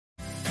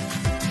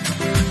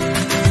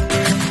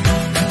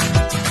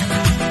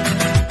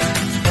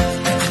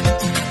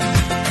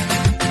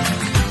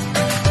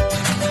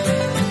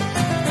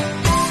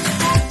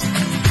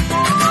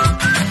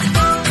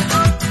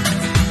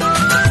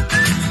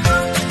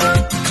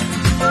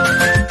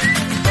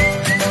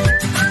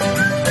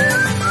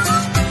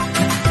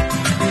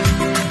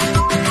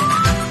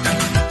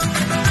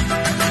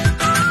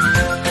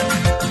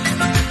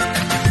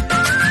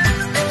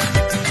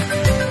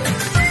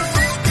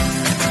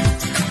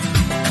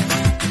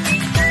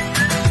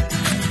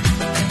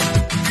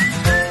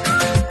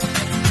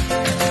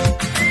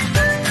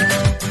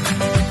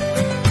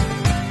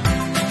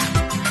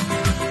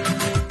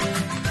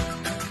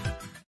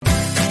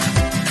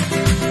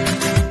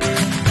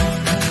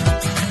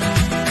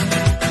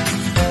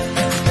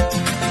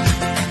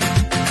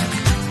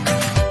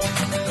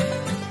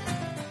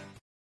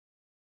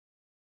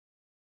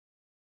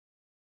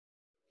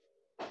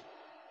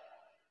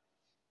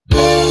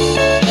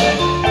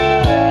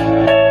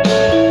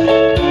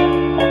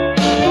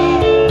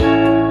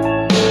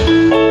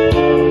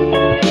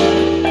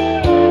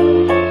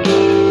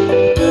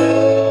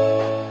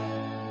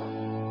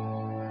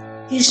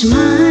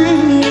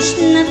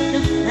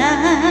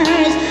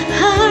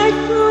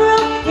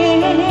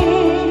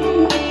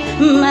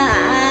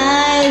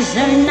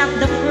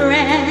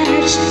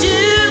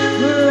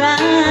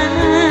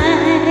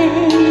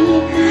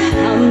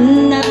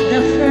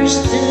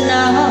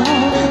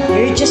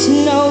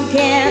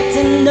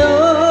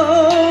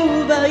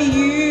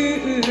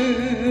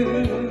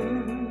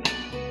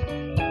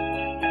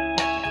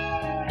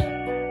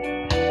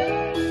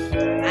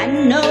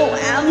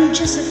I'm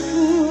just a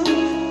fool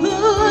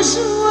who's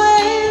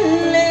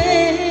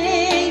willing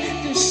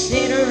to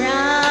sit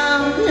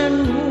around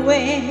and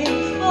wait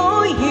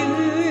for you.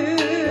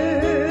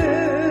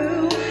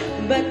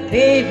 But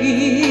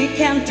baby,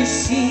 can't you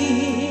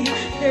see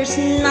there's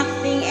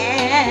nothing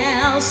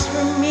else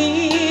for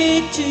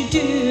me to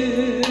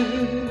do?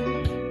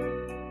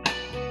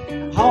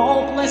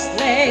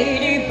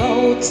 Hopelessly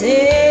devoted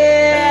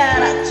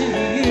to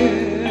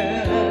you.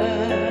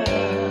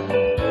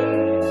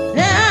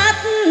 That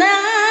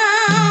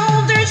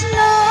now there's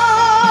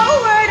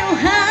nowhere to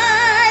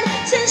hide,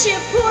 since you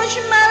push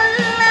my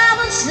love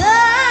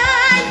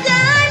aside.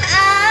 I'm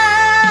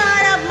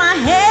out of my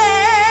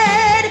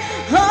head,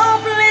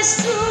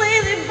 hopelessly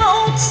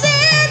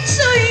devoted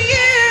to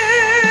you.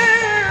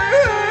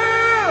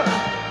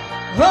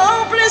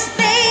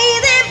 Hopelessly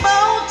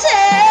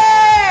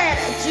devoted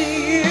to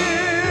you.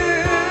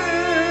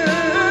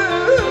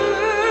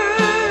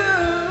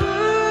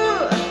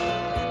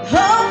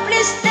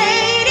 Hopelessly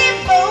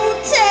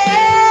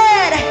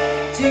devoted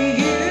to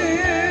you.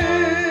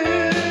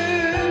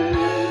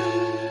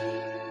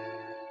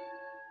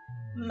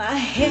 My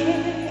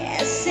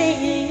head is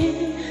saying,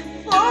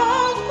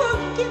 oh,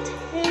 forget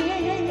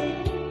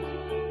it.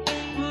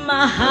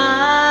 My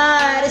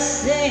heart is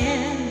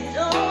saying,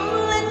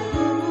 don't let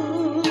go.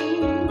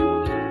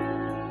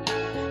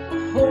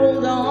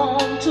 Hold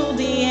on to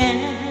the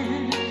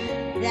end,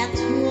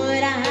 that's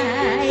what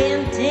I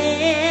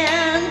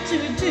intend to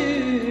do.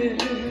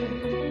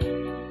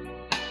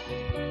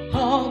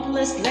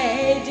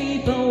 Hopelessly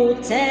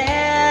devoted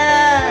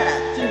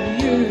to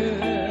you.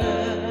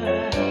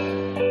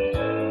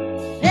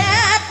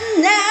 That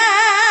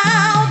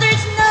now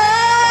there's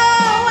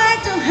nowhere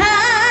to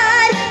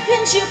hide,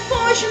 can't you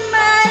push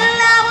my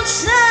love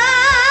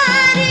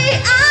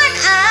aside? I'm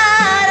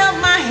out of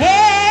my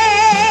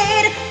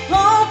head,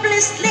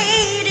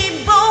 hopelessly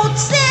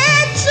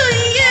devoted to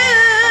you.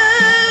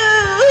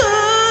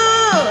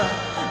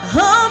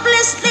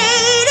 Hopelessly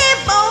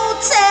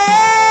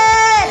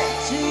devoted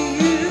to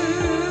you.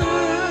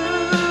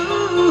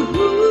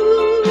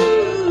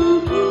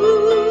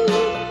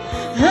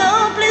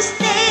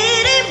 Hopelessly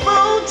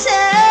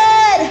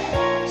devoted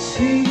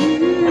to you.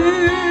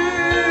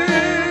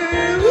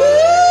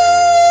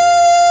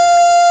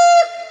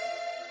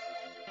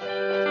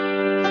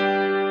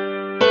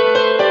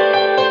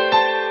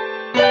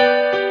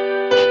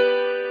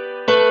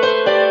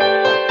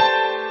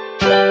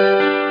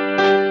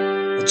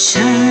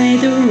 Child,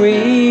 the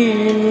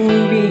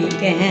rain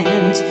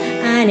begins,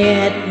 and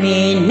it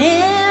may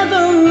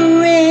never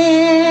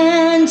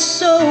end.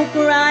 So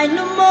cry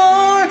no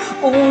more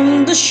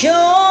on the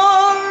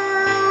shore.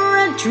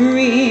 A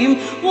dream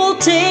will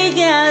take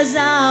us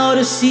out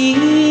to sea.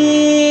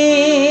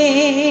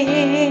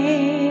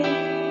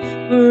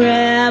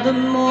 Forevermore,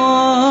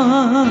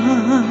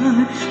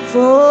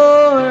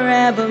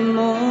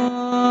 forevermore.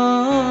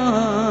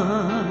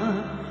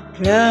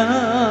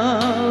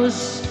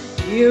 Close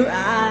your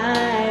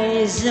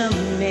eyes on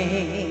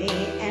me,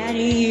 and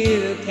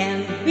you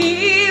can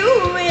be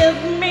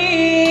with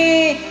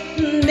me.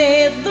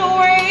 Lead the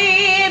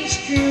waves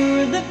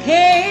through the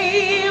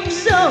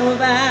caves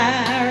of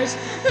ours,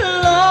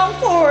 long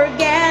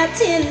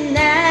forgetting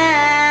now.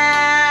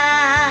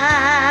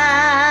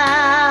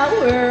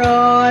 We're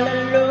all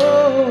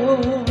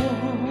alone,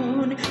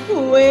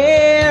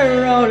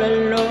 we're all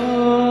alone.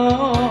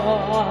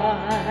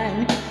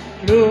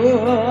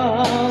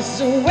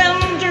 Close when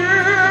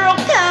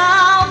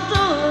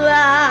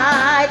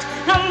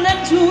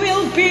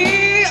will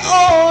be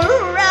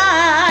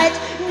alright.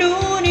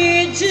 No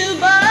need to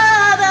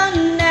bother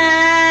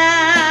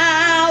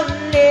now.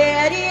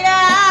 Let it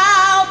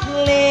out,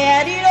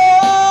 let it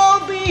all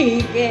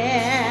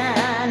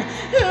begin.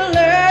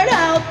 Learn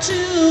how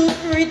to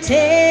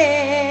pretend.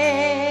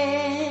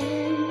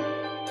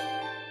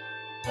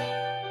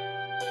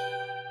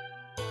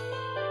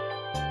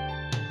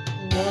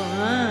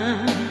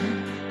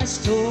 One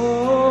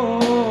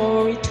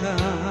story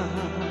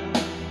time,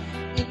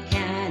 it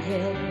can't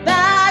help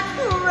but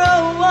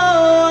grow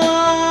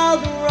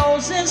old.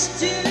 Roses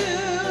too,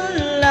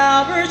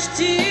 lovers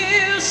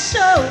too,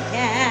 so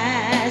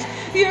cast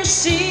your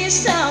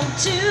sesame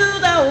to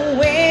the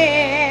wind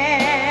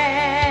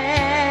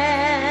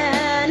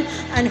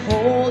and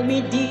hold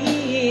me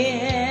dear,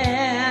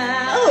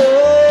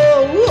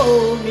 oh,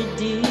 hold me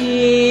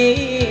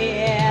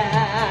dear.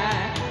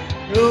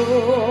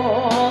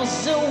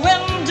 Rose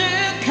when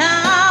there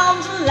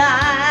comes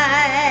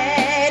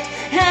light,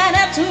 and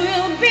it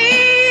will be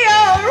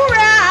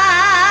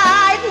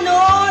alright.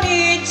 No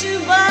need to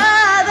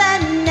bother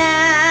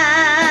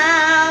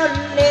now.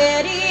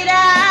 Let it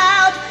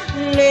out,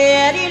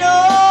 let it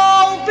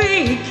all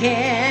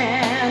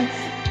begin.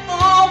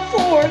 All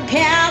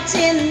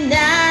forgotten now.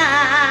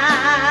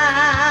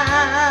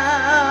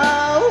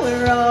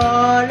 We're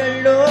all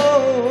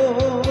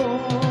alone,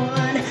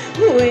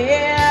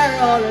 we're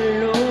all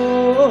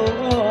alone.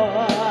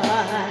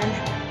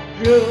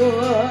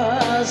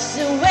 Close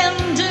when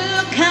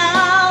there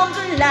comes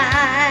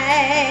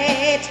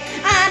light,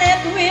 and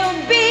it will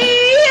be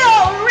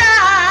alright.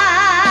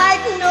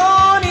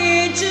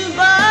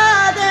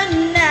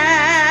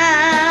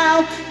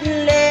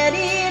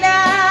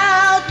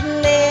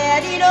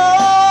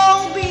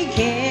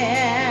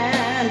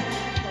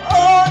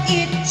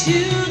 to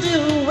the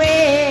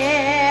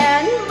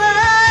wind,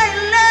 my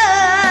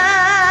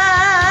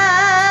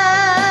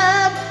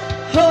love,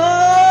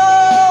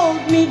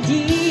 hold me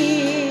dear.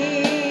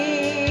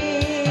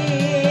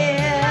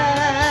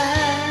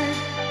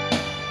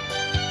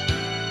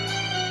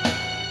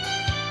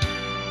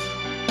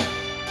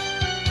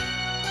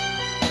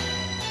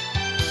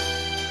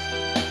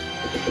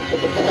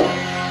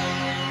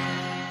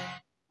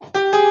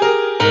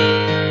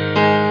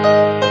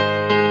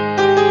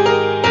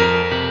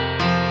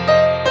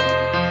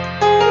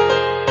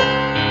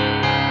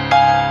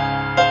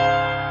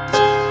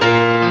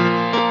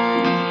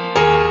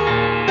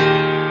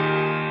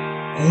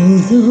 All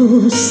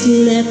those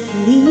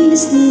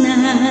sleepless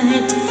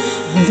nights,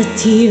 all the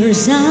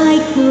tears I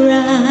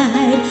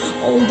cried,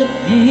 all the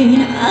pain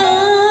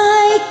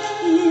I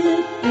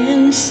keep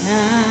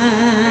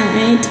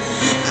inside,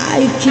 I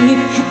keep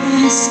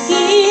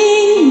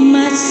asking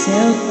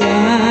myself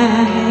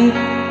why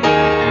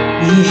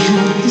you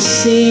have to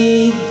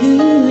say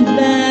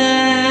goodbye.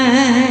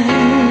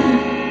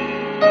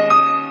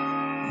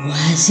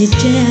 Was it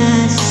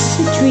just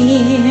a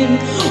dream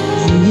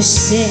when you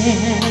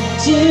said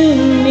to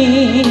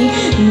me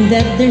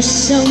that there's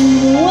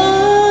someone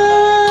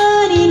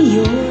in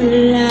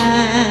your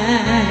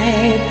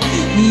life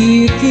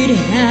you could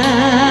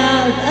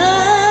have a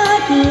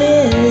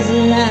glimpse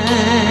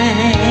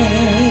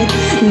light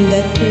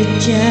that could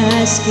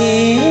just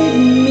give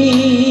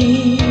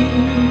me?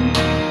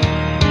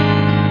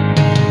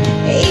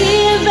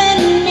 Even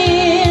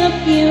if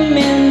you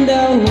meant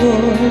the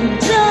world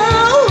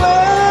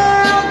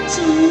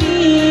to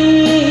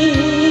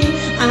me,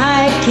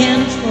 I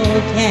can't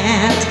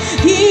forget,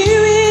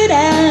 hear it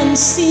and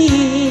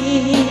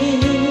see.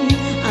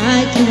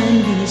 I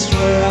can be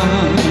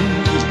strong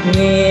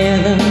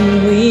with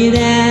and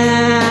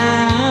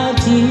without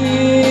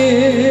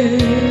you.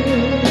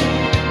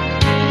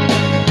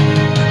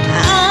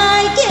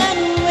 I can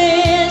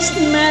waste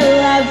my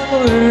life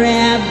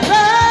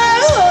forever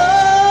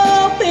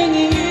hoping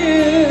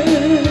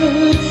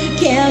you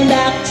came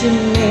back to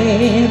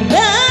me,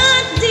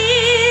 but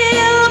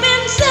deep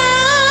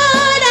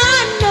inside I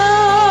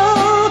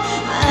know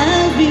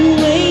I'll be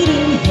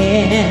waiting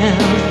here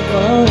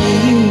for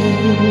you.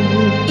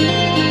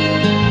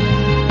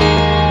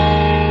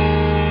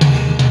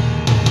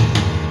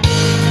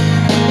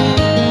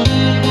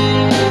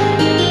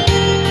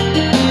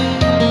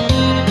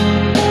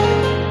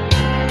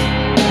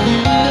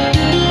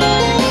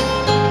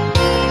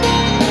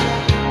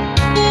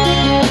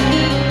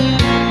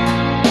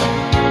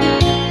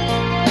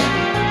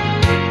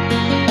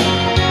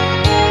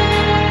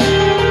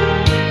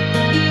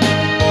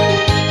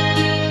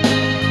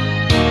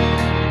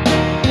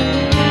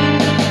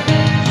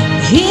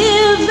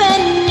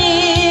 Even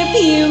if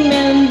you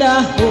meant the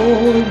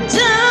whole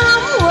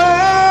damn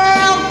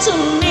world to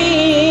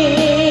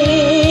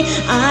me,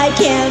 I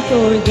can't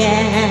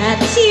forget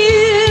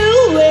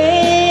you.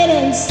 Wait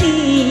and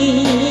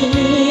see.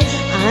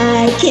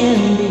 I can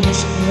be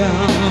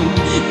strong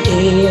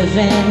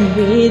even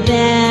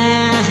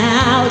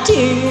without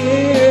you.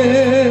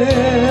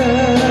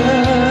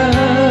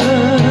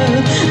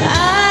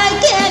 I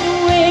can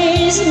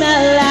waste my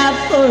life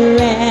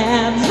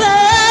forever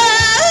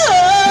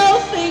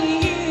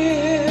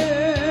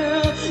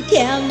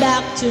came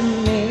back to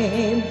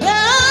me,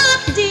 but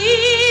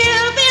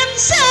deep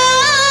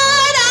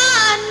inside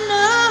I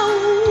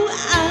know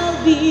I'll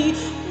be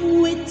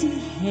waiting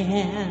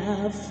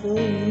here for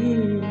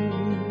you.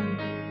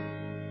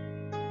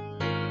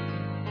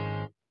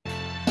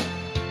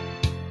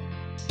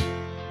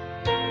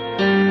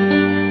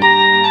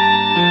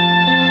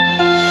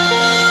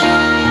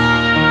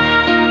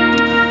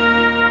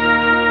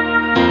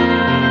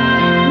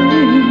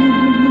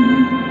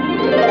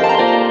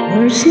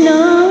 There's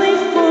no way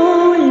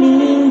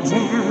falling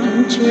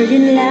down,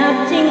 children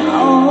laughing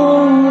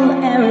all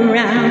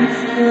around,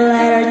 the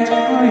light are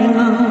turning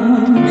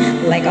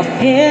on like a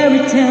fairy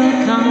tale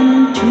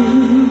come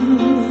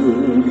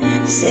true.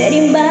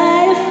 Sitting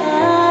by the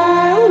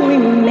fire we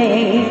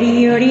made,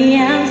 you're the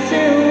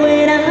answer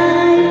when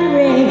I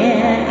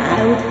read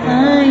I would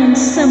find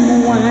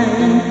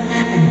someone,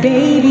 and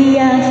baby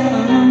I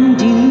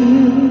found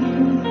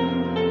you.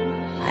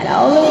 And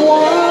all I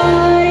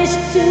want is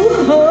to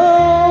hold